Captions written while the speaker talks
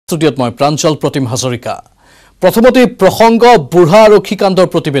ষ্টুডিঅ'ত মই প্ৰাঞ্জল প্ৰতিম হাজৰিকা প্ৰথমতে প্ৰসংগ বুঢ়া আৰক্ষী কাণ্ডৰ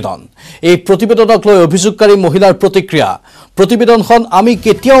প্ৰতিবেদন এই প্ৰতিবেদনক লৈ অভিযোগকাৰী মহিলাৰ প্ৰতিক্ৰিয়া প্ৰতিবেদনখন আমি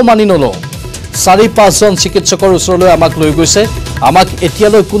কেতিয়াও মানি নলওঁ 4-5 জন চিকিৎসকৰ ওচৰলৈ আমাক লৈ গৈছে আমাক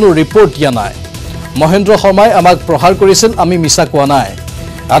এতিয়ালৈ কোনো ৰিপৰ্ট দিয়া নাই মহেন্দ্ৰ শৰ্মাই আমাক প্ৰহাৰ কৰিছিল আমি মিছা কোৱা নাই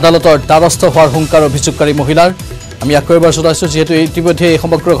আদালতৰ দ্বাৰস্থ হোৱাৰ হুংকাৰ অভিযোগকাৰী মহিলাৰ আমি আকৌ এবাৰ জনাইছো যেহেতু ইতিমধ্যে এই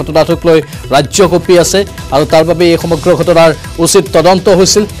সমগ্ৰ ঘটনাটোক লৈ ৰাজ্য কপি আছে আৰু তাৰ বাবে এই সমগ্ৰ ঘটনাৰ উচিত তদন্ত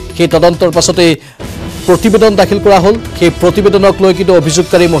হৈছিল সেই তদন্তৰ পাছতে প্ৰতিবেদন দাখিল কৰা হ'ল সেই প্ৰতিবেদনক লৈ কিন্তু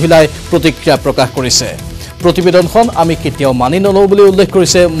অভিযোগকাৰী মহিলাই প্ৰতিক্ৰিয়া প্ৰকাশ কৰিছে প্ৰতিবেদনখন আমি কেতিয়াও মানি নলওঁ বুলি উল্লেখ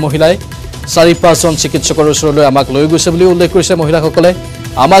কৰিছে মহিলাই 4-5 জন চিকিৎসকৰ ওচৰলৈ আমাক লৈ গৈছে বুলি উল্লেখ কৰিছে মহিলাসকলে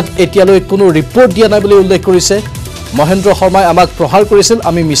আমাক এতিয়ালৈ কোনো ৰিপৰ্ট দিয়া নাই বুলি উল্লেখ কৰিছে মহেন্দ্ৰ শৰ্মাই আমাক প্ৰহাৰ কৰিছিল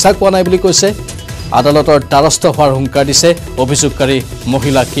আমি মিছা কোৱা নাই বুলি কৈছে আদালতৰ দ্বাৰস্থ হোৱাৰ হুংকাৰ দিছে অভিযোগকাৰী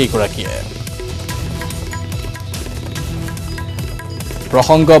মহিলা কেইগৰাকীয়ে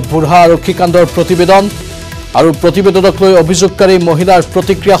প্ৰসংগ বুঢ়া আৰক্ষী কাণ্ডৰ প্ৰতিবেদন আৰু প্ৰতিবেদনক লৈ অভিযোগকাৰী মহিলাৰ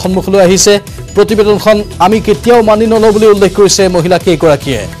প্ৰতিক্ৰিয়া সন্মুখলৈ আহিছে প্ৰতিবেদনখন আমি কেতিয়াও মানি নলওঁ বুলি উল্লেখ কৰিছে মহিলা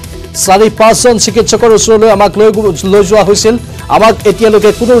কেইগৰাকীয়ে 4-5 জন চিকিৎসকৰ ওচৰলৈ আমাক লৈ যোৱা হৈছিল আমাক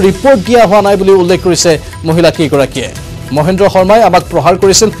এতিয়ালৈকে কোনো ৰিপৰ্ট দিয়া হোৱা নাই বুলি উল্লেখ কৰিছে মহিলা কেইগৰাকীয়ে মহেন্দ্ৰ শৰ্মাই আমাক প্ৰহাৰ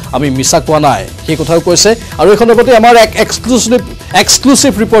কৰিছিল আমি মিছা কোৱা নাই সেই কথাও কৈছে আৰু এখন লগতে আমাৰ এক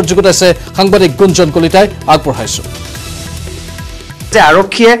এক্সক্লুসিভ ৰিপৰ্ট যুগত আছে সাংবাদিক গুঞ্জন কলিতাই আগবঢ়াইছো যে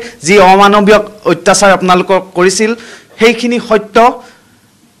আৰক্ষীয়ে যি অমানৱীয় অত্যাচাৰ আপোনালোকক কৰিছিল সেইখিনি সত্য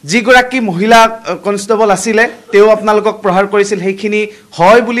যিগৰাকী মহিলা কনষ্টেবল আছিলে তেওঁ আপোনালোকক প্ৰহাৰ কৰিছিল সেইখিনি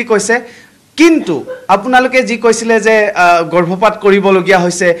হয় বুলি কৈছে কিন্তু আপোনালোকে যি কৈছিলে যে গৰ্ভপাত কৰিবলগীয়া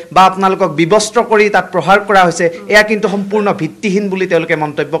হৈছে বা আপোনালোকক বিবস্ত্ৰ কৰি তাত প্ৰহাৰ কৰা হৈছে এয়া কিন্তু সম্পূৰ্ণ ভিত্তিহীন বুলি তেওঁলোকে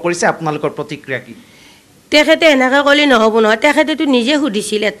মন্তব্য কৰিছে আপোনালোকৰ প্ৰতিক্ৰিয়া কি তেখেতে এনেকা কলি নহব নহয় তেখেতেতো নিজে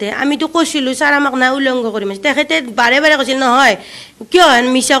সুধিছিল এতে আমিতো কৈছিলো স্যাৰ আমাক না উলংঘ কৰিম তেখেতে বাৰে বাৰে কৈছিল নহয় কিয়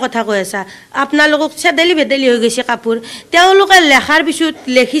মিছা কথা কৈ আছা আপোনালোকক চেদেলি ভেদেলি হৈ গৈছে কাপোৰ তেওঁলোকে লেখাৰ পিছত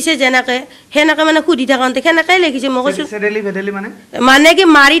লিখিছে যেনেকে হেনেকে মানে সুধি থাকতে হেনেকাই লিখিছে মই কৈছো চেদেলি ভেদেলি মানে কি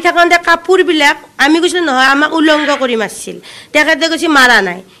মাৰি থাকতে কাপোৰ বিলাক আমি কৈছিলো নহয় আমাক উলংঘ কৰি মাৰছিল তেখেতে কৈছে মাৰা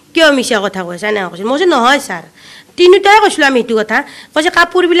নাই কিয় মিছা কথা কৈছা না কৈছিল মই কৈছো নহয় স্যাৰ তিনিটাই কৈছিলো আমি এইটো কথা কৈছে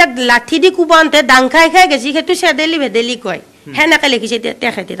কাপোৰবিলাক লাঠি দি কুবাওঁতে ডাং খাই গেছি সেইটো চেদেলি ভেদেলি কয় হেনেকে লিখিছে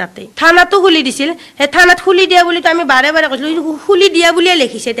তেখেতে তাতে থানাতো খুলি দিছিল সেই থানাত খুলি দিয়া বুলি আমি বাৰে বাৰে কৈছিলো খুলি দিয়া বুলিয়ে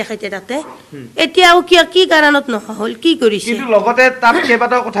লিখিছে তেখেতে তাতে এতিয়া কি কাৰণত নহল কি কৰিছে কিন্তু লগতে তাত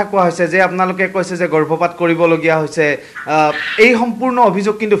কেইবাটাও কথা কোৱা হৈছে যে আপোনালোকে কৈছে যে গৰ্ভপাত কৰিবলগীয়া হৈছে এই সম্পূৰ্ণ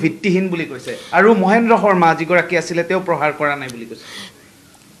অভিযোগ কিন্তু ভিত্তিহীন বুলি কৈছে আৰু মহেন্দ্ৰ শৰ্মা যিগৰাকী আছিলে তেওঁ প্ৰহাৰ কৰা নাই বুলি কৈছে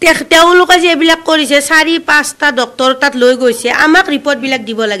তেওঁলোকে যে এইবিলাক কৰিছে 4-5টা ডক্টৰ তাত লৈ গৈছে আমাক ৰিপৰ্ট বিলাক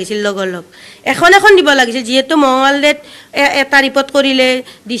দিব লাগিছিল লগলগ এখন দিব লাগিছিল যেহেতু মঙলদেত এটা ৰিপৰ্ট কৰিলে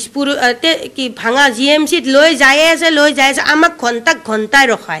দিছপুৰ কি ভাঙা জিএমচিত লৈ যায় আছে আমাক ঘণ্টাই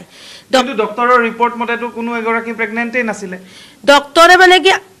ৰখায় কিন্তু ডক্টৰৰ ৰিপৰ্ট মতেতো কোনো এগৰাকী প্ৰেগনেন্টই নাছিলে ডক্টৰে মানে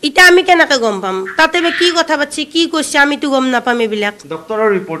কি ইটা আমি কেনেকৈ গম পাম তাতে কি কথা পাতিছে কি কৈছে আমিতো গম নাপাম এইবিলাক ডক্টৰৰ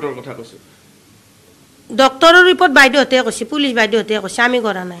ৰিপৰ্টৰ কথা কৈছো ডক্টৰৰ ৰিপৰ্ট বাইদেউহতে কৈছে পুলিশ বাইদেউহতে কৈছে আমি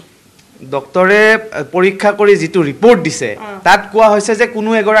কৰা নাই ডক্টৰে পৰীক্ষা কৰি যেটো ৰিপৰ্ট দিছে তাত কোৱা হৈছে যে কোনো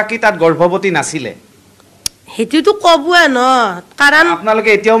এগৰাকী তাত গৰ্ভৱতী নাছিলে হেতুটো কবুৱা ন কাৰণ আপোনালোকে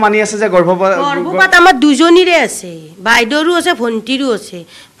এতিয়াও মানি আছে যে গৰ্ভপাত আমাৰ দুজনীৰে আছে বাইদেউৰো আছে ভন্টিৰো আছে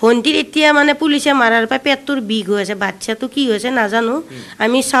ভন্টিৰ এতিয়া মানে পুলিশে মাৰাৰ পা পেটৰ বিষ হৈ আছে বাচ্চাটো কি হৈছে নাজানো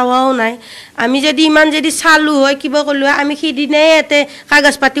আমি চাওয়াও নাই আমি যদি ইমান যদি চালু হয় কিবা কলো আমি সিদিনে এতে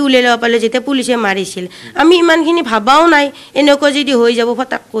কাগজ পাতি উলাই লব পালে যেতে পুলিশে মাৰিছিল আমি ইমানখিনি ভাবাও নাই এনেকৈ যদি হৈ যাব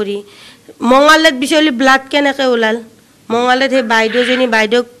ফটাক কৰি মঙালত বিচলি ব্লাড কেনেকৈ ওলাল মঙালত হে বাইদেউজনী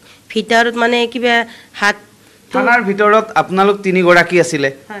বাইদেউক ভিতৰত মানে কিবা হাত থানাৰ ভিতৰত আপোনালোক 3 গৰাকী আছিলে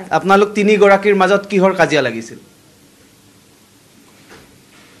আপোনালোক 3 গৰাকীৰ মাজত কিহৰ কাজিয়া লাগিছিল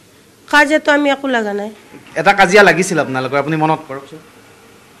কাজিয়াটো আমি একো লাগা নাই এটা কাজিয়া লাগিছিল আপোনালোকৰ আপুনি মনত কৰকচোন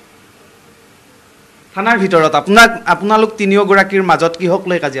থানাৰ ভিতৰত আপোনালোক 3 গৰাকীৰ মাজত কিহক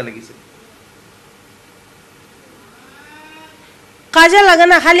লৈ কাজিয়া লাগিছিল কাজিয়া লাগা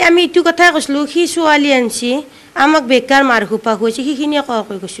না খালি আমি ইটো কথাই কৈছিলো কি ছোৱালী আনছি আমাক বেকাৰ মাৰ খুপা হৈছে কিখিনিয়ে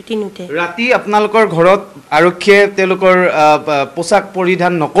কৈ কৈছো তিনুতে ৰাতি আপোনালোকৰ ঘৰত আৰক্ষীয়ে তেওঁলোকৰ পোছাক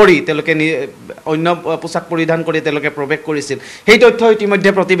পৰিধান নকৰি তেওঁলোকে অন্য পোছাক পৰিধান কৰি তেওঁলোকে প্ৰৱেশ কৰিছিল সেই তথ্য ইতিমধ্যে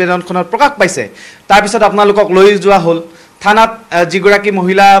প্ৰতিবেদনখনত প্ৰকাশ পাইছে তাৰ পিছত আপোনালোকক লৈ যোৱা হ'ল থানাত যিগৰাকী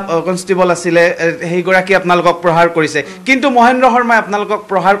মহিলা কনষ্টেবল আছিলে সেই গৰাকী আপোনালোকক প্ৰহাৰ কৰিছে কিন্তু মহেন্দ্ৰ শৰ্মাই আপোনালোকক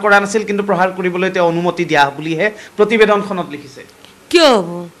প্ৰহাৰ কৰা নাছিল কিন্তু প্ৰহাৰ কৰিবলৈ তেওঁ অনুমতি দিয়া বুলিহে প্ৰতিবেদনখনত লিখিছে কিয়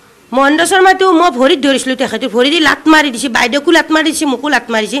হ'ব মহেন্দ্ৰ শৰ্মাটো মই ভৰিত ধৰিছিলোঁ তেখেতে ভৰি দি লাত মাৰি দিছে বাইদেউকো লাত মাৰি দিছে মোকো লাত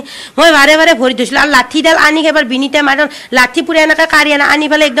মাৰিছে মই বাৰে বাৰে ভৰি ধৰিছিলোঁ আৰু লাঠিডাল আনি এবাৰ বিনিতে মাৰি লাঠি পুৰা এনেকৈ কাঢ়ি আনি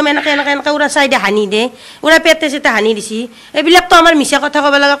পেলাই একদম এনেকৈ উৰা চাইডে হানি দে উৰা পেটে চেটে হানি দিছে এইবিলাকতো আমাৰ মিছা কথা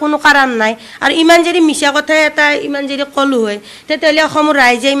ক'ব লগা কোনো কাৰণ নাই আৰু ইমান যদি মিছা কথা এটা ইমান যদি ক'লোঁ হয় তেতিয়াহ'লে অসমৰ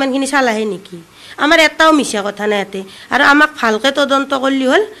ৰাইজে ইমানখিনি চালাহে নেকি আমাৰ এটাও মিছা কথা নাই ইয়াতে আৰু আমাক ভালকৈ তদন্ত কৰিলে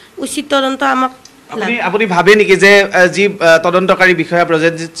হ'ল উচিত তদন্ত আমাক আপুনি ভাবে নেকি যে যি তদন্তকাৰী বিষয়া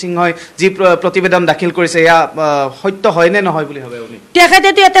ব্ৰজেনজিৎ সিংহই যি প্ৰতিবেদন দাখিল কৰিছে এয়া সত্য হয় নে নহয় বুলি ভাবে আপুনি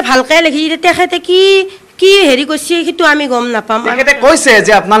তেখেতেতো ইয়াতে ভালকৈ লিখিছে তেখেতে কি হেৰি কৰিছে সেইটো আমি গম নাপাম তেখেতে কৈছে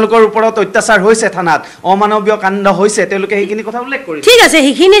যে আপোনালোকৰ ওপৰত অত্যাচাৰ হৈছে থানাত অমানৱীয় কাণ্ড হৈছে তেওঁলোকে সেইখিনি কথা উল্লেখ কৰিছে ঠিক আছে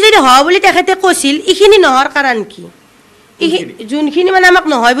সেইখিনি যদি হয় বুলি তেখেতে কৈছিল এইখিনি নোহোৱাৰ কাৰণ কি যোনখিনি মানে আমাক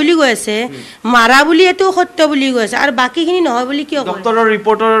নহয় বুলি কৈ আছে মাৰা বুলি এইটো সত্য বুলি কৈ আছে আৰু বাকীখিনি নহয় বুলি কিয় ডক্টৰৰ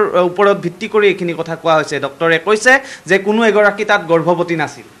ৰিপৰ্টৰ ওপৰত ভিত্তি কৰি এইখিনি কথা কোৱা হৈছে ডক্টৰে কৈছে যে কোনো এগৰাকী তাত গৰ্ভৱতী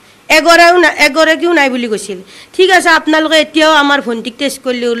নাছিল এগৰাকীও নাই বুলি কৈছিল ঠিক আছে আপোনালোকে এতিয়াও আমাৰ ভণ্টিক টেষ্ট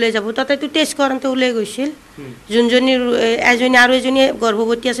কৰিলে ওলাই যাব তাতেতো টেষ্ট কৰোঁতে ওলাই গৈছিল যোনজনী এজনী আৰু এজনী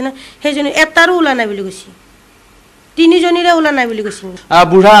গৰ্ভৱতী আছে ন সেইজনী এটাৰো ওলা নাই বুলি কৈছিল তিনিজনীৰে ওলা নাই বুলি কৈছিল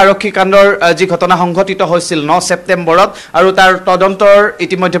বুঢ়া আৰক্ষী কাণ্ডৰ যি ঘটনা সংঘটিত হৈছিল 9 ছেপ্টেম্বৰত আৰু তাৰ তদন্তৰ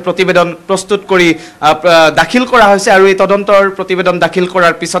ইতিমধ্যে প্ৰতিবেদন প্ৰস্তুত কৰি দাখিল কৰা হৈছে আৰু এই তদন্তৰ প্ৰতিবেদন দাখিল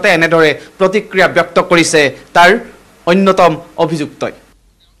কৰাৰ পিছতে এনেদৰে প্ৰতিক্ৰিয়া ব্যক্ত কৰিছে তাৰ অন্যতম অভিযুক্তই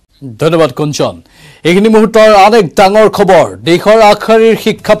ধন্যবাদ কুঞ্চন এইখিনি মুহূৰ্তৰ আন এক ডাঙৰ খবৰ দেশৰ আগশাৰীৰ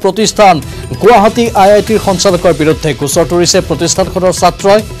শিক্ষা প্ৰতিষ্ঠান গুৱাহাটী IITৰ সঞ্চালকৰ বিৰুদ্ধে গোচৰ তৰিছে প্ৰতিষ্ঠানখনৰ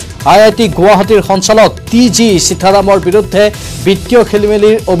ছাত্ৰই IIT গুৱাহাটীৰ সঞ্চালক TG সীতাৰামৰ বিৰুদ্ধে বিত্তীয়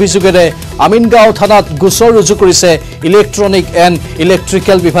খেলিমেলিৰ অভিযোগেৰে আমিনগাঁও থানাত গোচৰ ৰুজু কৰিছে ইলেক্ট্ৰনিক এণ্ড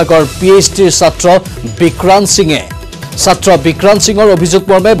ইলেক্ট্ৰিকেল বিভাগৰ PhDৰ ছাত্ৰ বিক্ৰান্ত সিঙে ছাত্ৰ বিক্ৰান্ত সিঙৰ অভিযোগ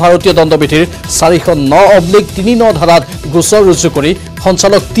মৰ্মে ভাৰতীয় দণ্ডবিধিৰ 409/39 ধাৰাত গোচৰ ৰুজু কৰি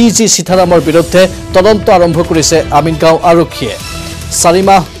সঞ্চালক TG সীতাৰামৰ বিৰুদ্ধে তদন্ত আৰম্ভ কৰিছে আমিনগাঁও আৰক্ষীয়ে 4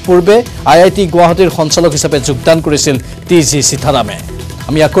 মাহ পূৰ্বে IIT গুৱাহাটীৰ সঞ্চালক হিচাপে যোগদান কৰিছিল TG সীতাৰামে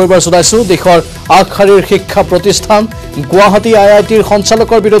আমি আকৌ এবাৰ জনাইছো দেশৰ আগশাৰীৰ শিক্ষা প্ৰতিষ্ঠান গুৱাহাটী IITৰ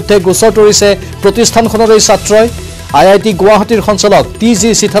সঞ্চালকৰ বিৰুদ্ধে গোচৰ তৰিছে প্ৰতিষ্ঠানখনৰ এই ছাত্ৰই IIT গুৱাহাটীৰ সঞ্চালক TG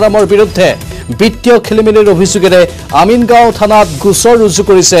সীতাৰামৰ বিৰুদ্ধে বিত্তীয় খেলিমেলিৰ অভিযোগেৰে আমিনগাঁও থানাত গোচৰ ৰুজু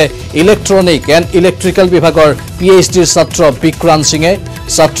কৰিছে ইলেক্ট্ৰনিক এণ্ড ইলেক্ট্ৰিকেল বিভাগৰ PhDৰ ছাত্ৰ বিক্ৰান্ত সিঙে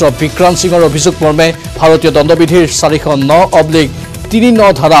ছাত্ৰ বিক্ৰান্ত সিঙৰ অভিযোগ মৰ্মে ভাৰতীয় দণ্ডবিধিৰ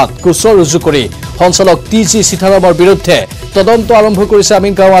 409/39 ধাৰাত গোচৰ ৰুজু কৰি সঞ্চালক TG সীতাৰামৰ বিৰুদ্ধে তদন্ত আৰম্ভ কৰিছে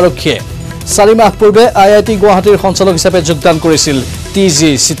আমিনগাঁও আৰক্ষীয়ে 4 মাহ পূৰ্বে IIT গুৱাহাটীৰ সঞ্চালক হিচাপে যোগদান কৰিছিল TG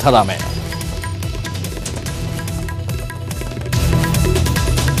সীতাৰামে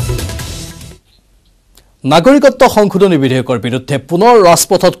নাগৰিকত্ব সংশোধনী বিধেয়কৰ বিৰুদ্ধে পুনৰ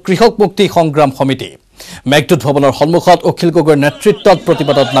ৰাজপথত কৃষক মুক্তি সংগ্ৰাম সমিতি মেঘদূত ভৱনৰ সন্মুখত অখিল গগৈৰ নেতৃত্বত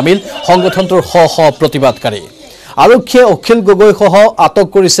প্ৰতিবাদত নামিল সংগঠনটোৰ শ প্ৰতিবাদকাৰী আৰক্ষীয়ে অখিল গগৈ সহ আটক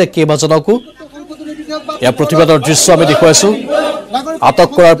কৰিছে কেইবাজনকো ইয়াৰ প্ৰতিবাদৰ দৃশ্য আমি দেখুৱাইছো আটক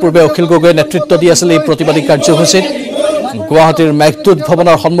কৰাৰ পূৰ্বে অখিল গগৈয়ে নেতৃত্ব দি আছিল এই প্ৰতিবাদী কাৰ্যসূচীত গুৱাহাটীৰ মেঘদূত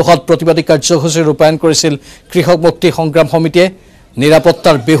ভৱনৰ সন্মুখত প্ৰতিবাদী কাৰ্যসূচী ৰূপায়ণ কৰিছিল কৃষক মুক্তি সংগ্ৰাম সমিতিয়ে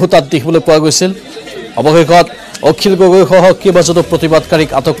নিৰাপত্তাৰ বেহুতাত দেখিবলৈ পোৱা গৈছিল অৱশেষত অখিল গগৈ সহ কেইবাজনো প্ৰতিবাদকাৰীক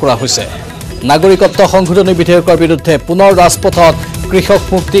আটক কৰা হৈছে নাগৰিকত্ব সংশোধনী বিধেয়কৰ বিৰুদ্ধে পুনৰ ৰাজপথত কৃষক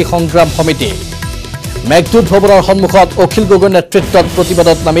মুক্তি সংগ্ৰাম সমিতি মেঘদূত ভৱনৰ সন্মুখত অখিল গগৈৰ নেতৃত্বত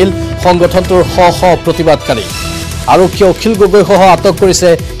প্ৰতিবাদত নামিল সংগঠনটোৰ শ প্ৰতিবাদকাৰী আৰক্ষীয়ে অখিল গগৈ সহ আটক কৰিছে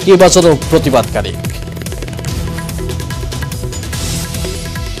কেইবাজনো প্ৰতিবাদকাৰীক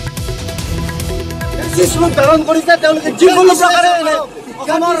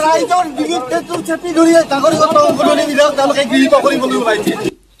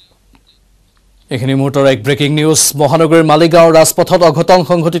এইখিনি মুহূৰ্তৰ এক ব্ৰেকিং নিউজ মহানগৰীৰ মালিগাঁৱৰ ৰাজপথত অঘটন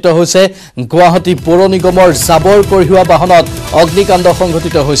সংঘটিত হৈছে গুৱাহাটী পৌৰ নিগমৰ জাবৰ কঢ়িওৱা বাহনত অগ্নিকাণ্ড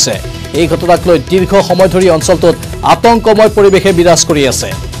সংঘটিত হৈছে এই ঘটনাক লৈ দীৰ্ঘ সময় ধৰি অঞ্চলটোত আতংকময় পৰিৱেশে বিৰাজ কৰি আছে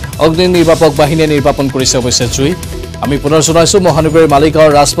অগ্নি নিৰ্বাপক বাহিনীয়ে নিৰ্বাপন কৰিছে অৱশ্যে জুই আমি পুনৰ জনাইছো মহানগৰীৰ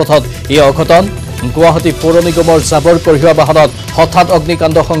মালিগাঁৱৰ ৰাজপথত এই অঘটন গুৱাহাটী পৌৰ নিগমৰ জাবৰ কঢ়িওৱা বাহনত হঠাৎ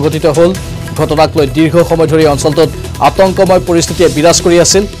অগ্নিকাণ্ড সংঘটিত হ'ল ঘটনাক লৈ দীৰ্ঘ সময় ধৰি অঞ্চলটোত আতংকময় পৰিস্থিতিয়ে বিৰাজ কৰি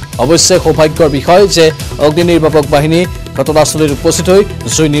আছিল অৱশ্যে সৌভাগ্যৰ বিষয় যে অগ্নি নিৰ্বাপক বাহিনী ঘটনাস্থলীত উপস্থিত হৈ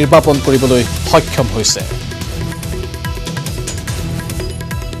জুই নিৰ্বাপন কৰিবলৈ সক্ষম হৈছে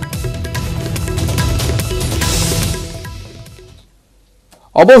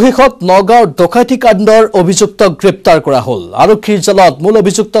অৱশেষত নগাঁৱৰ ডকাইতি কাণ্ডৰ অভিযুক্তক গ্ৰেপ্তাৰ কৰা হ'ল আৰক্ষীৰ জালত মূল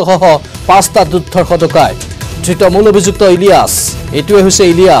অভিযুক্তসহ 5টা দুৰ্ধৰ্ষ ডকাইত ধৃত মূল অভিযুক্ত ইলিয়াছ এইটোৱে হৈছে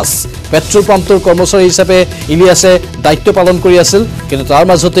ইলিয়াছ পেট্ৰল পাম্পটোৰ কৰ্মচাৰী হিচাপে ইলিয়াছে দায়িত্ব পালন কৰি আছিল কিন্তু তাৰ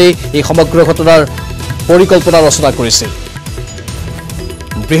মাজতেই এই সমগ্ৰ ঘটনাৰ পৰিকল্পনা ৰচনা কৰিছিল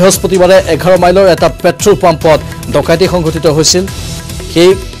বৃহস্পতিবাৰে 11 মাইলৰ এটা পেট্ৰল পাম্পত ডকাইতি সংঘটিত হৈছিল সেই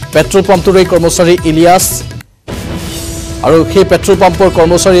পেট্ৰল পাম্পটোৰে কৰ্মচাৰী ইলিয়াছ আৰু সেই পেট্ৰল পাম্পৰ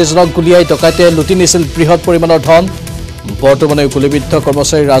কৰ্মচাৰী এজনক গুলিয়াই ডকাইতে লুটি নিছিল বৃহৎ পৰিমাণৰ ধন বৰ্তমানে গুলিবিদ্ধ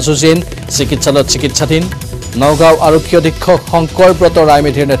কৰ্মচাৰী ৰাজু জৈন চিকিৎসালয়ত চিকিৎসাধীন নগাঁও আৰক্ষী অধীক্ষক শংকৰব্ৰত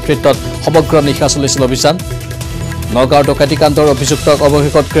ৰায়মেধিৰ নেতৃত্বত সমগ্ৰ নিশা চলিছিল অভিযান নগাঁও ডকাইতি কাণ্ডৰ অভিযুক্তক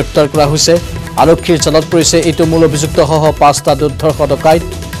অৱশেষত গ্ৰেপ্তাৰ কৰা হৈছে আৰক্ষীৰ জালত পৰিছে এইটো মূল অভিযুক্তসহ 5টা দুৰ্ধৰ্ষ ডকাইত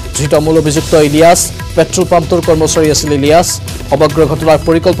ধৃত মূল অভিযুক্ত ইলিয়াছ পেট্ৰল পাম্পটোৰ কৰ্মচাৰী আছিল ইলিয়াছ সমগ্ৰ ঘটনাৰ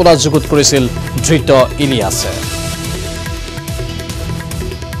পৰিকল্পনা যুগুত কৰিছিল ধৃত ইলিয়াছে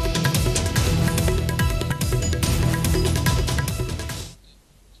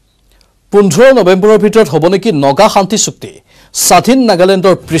পোন্ধৰ নৱেম্বৰৰ ভিতৰত হ'ব নেকি নগা শান্তি চুক্তি স্বাধীন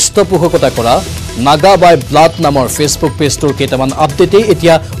নাগালেণ্ডৰ পৃষ্ঠপোষকতা কৰা নাগা বাই ব্লাড নামৰ ফেচবুক পেজটোৰ কেইটামান আপডেটে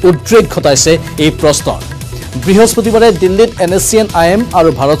এতিয়া উদ্ৰেক ঘটাইছে এই প্ৰশ্নৰ বৃহস্পতিবাৰে দিল্লীত NSCN-IM আৰু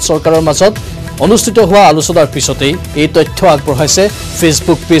ভাৰত চৰকাৰৰ মাজত অনুষ্ঠিত হোৱা আলোচনাৰ পিছতেই এই তথ্য আগবঢ়াইছে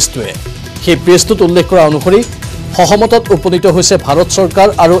ফেচবুক পেজটোৱে সেই পেজটোত উল্লেখ কৰা অনুসৰি সহমতত উপনীত হৈছে ভাৰত চৰকাৰ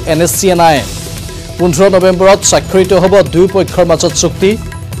আৰু NSCN-IM 15 নৱেম্বৰত স্বাক্ষৰিত হ'ব দুই পক্ষৰ মাজত চুক্তি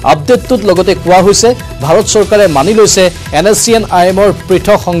আপডেটটোত লগতে কোৱা হৈছে ভাৰত চৰকাৰে মানি লৈছে NSCN-IMৰ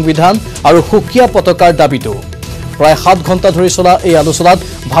পৃথক সংবিধান আৰু সুকীয়া পতাকাৰ দাবীটো প্ৰায় 7 ঘণ্টা ধৰি চলা এই আলোচনাত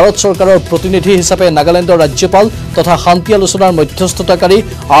ভাৰত চৰকাৰৰ প্ৰতিনিধি হিচাপে নাগালেণ্ডৰ ৰাজ্যপাল তথা শান্তি আলোচনাৰ মধ্যস্থতাকাৰী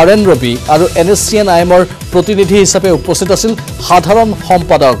RN ৰবি আৰু NSCN-IMৰ প্ৰতিনিধি হিচাপে উপস্থিত আছিল সাধাৰণ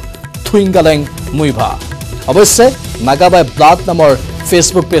সম্পাদক থুইংগালেং মুইভা অৱশ্যে নাগা বাই ব্লাড নামৰ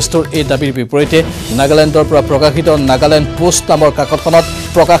ফেচবুক পেজটোৰ এই দাবীৰ বিপৰীতে নাগালেণ্ডৰ পৰা প্ৰকাশিত নাগালেণ্ড পোষ্ট নামৰ কাকতখনত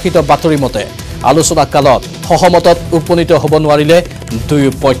প্ৰকাশিত বাতৰি মতে আলোচনা কালত সহমতত উপনীত হ'ব নোৱাৰিলে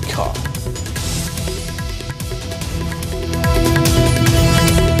দুয়ো পক্ষ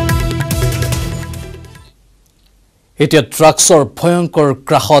এতিয়া ড্ৰাগছৰ ভয়ংকৰ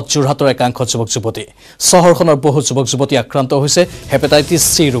গ্ৰাসত যোৰহাটৰ একাংশ যুৱক যুৱতী চহৰখনৰ বহু যুৱক যুৱতী আক্ৰান্ত হৈছে হেপাটাইটিছ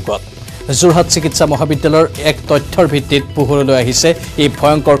C ৰোগত যোৰহাট চিকিৎসা মহাবিদ্যালয়ৰ এক তথ্যৰ ভিত্তিত পোহৰলৈ আহিছে এই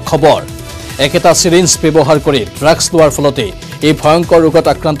ভয়ংকৰ খবৰ একেটা সিৰিঞ্জ ব্যৱহাৰ কৰি ড্ৰাগছ লোৱাৰ ফলতে এই ভয়ংকৰ ৰোগত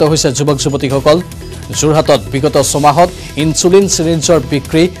আক্ৰান্ত হৈছে যুৱক যুৱতীসকল যোৰহাটত বিগত ছমাহত ইনসুলিন সিৰিঞ্জৰ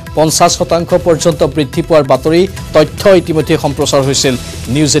বিক্ৰী 50% পৰ্যন্ত বৃদ্ধি পোৱাৰ বাতৰি তথ্য ইতিমধ্যে সম্প্ৰচাৰ হৈছিল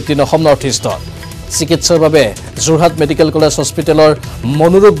নিউজ 18 অসম নৰ্থ ইষ্টত চিকিৎসাৰ বাবে যোৰহাট মেডিকেল কলেজ হস্পিটেলৰ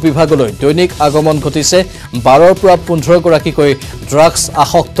মনোৰোগ বিভাগলৈ দৈনিক আগমন ঘটিছে 12ৰ পৰা 15 গৰাকীকৈ ড্ৰাগছ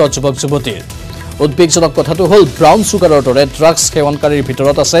আসক্ত যুৱক যুৱতীৰ উদ্বেগজনক কথাটো হ'ল ব্ৰাউন সুগাৰৰ দৰে ড্ৰাগছ সেৱনকাৰীৰ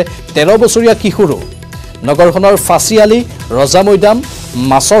ভিতৰত আছে 13 বছৰীয়া কিশোৰো নগৰখনৰ ফাঁচিয়ালি ৰজা মৈদাম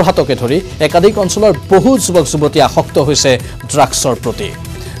মাছৰ হাতকে ধৰি একাধিক অঞ্চলৰ বহু যুৱক যুৱতী আসক্ত হৈছে ড্ৰাগছৰ প্ৰতি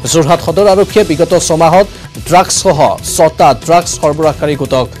যোৰহাট সদৰ আৰক্ষীয়ে বিগত ছমাহত ড্ৰাগছসহ 6টা ড্ৰাগছ সৰবৰাহকাৰী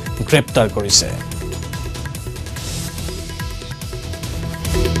গোটক গ্ৰেপ্তাৰ কৰিছে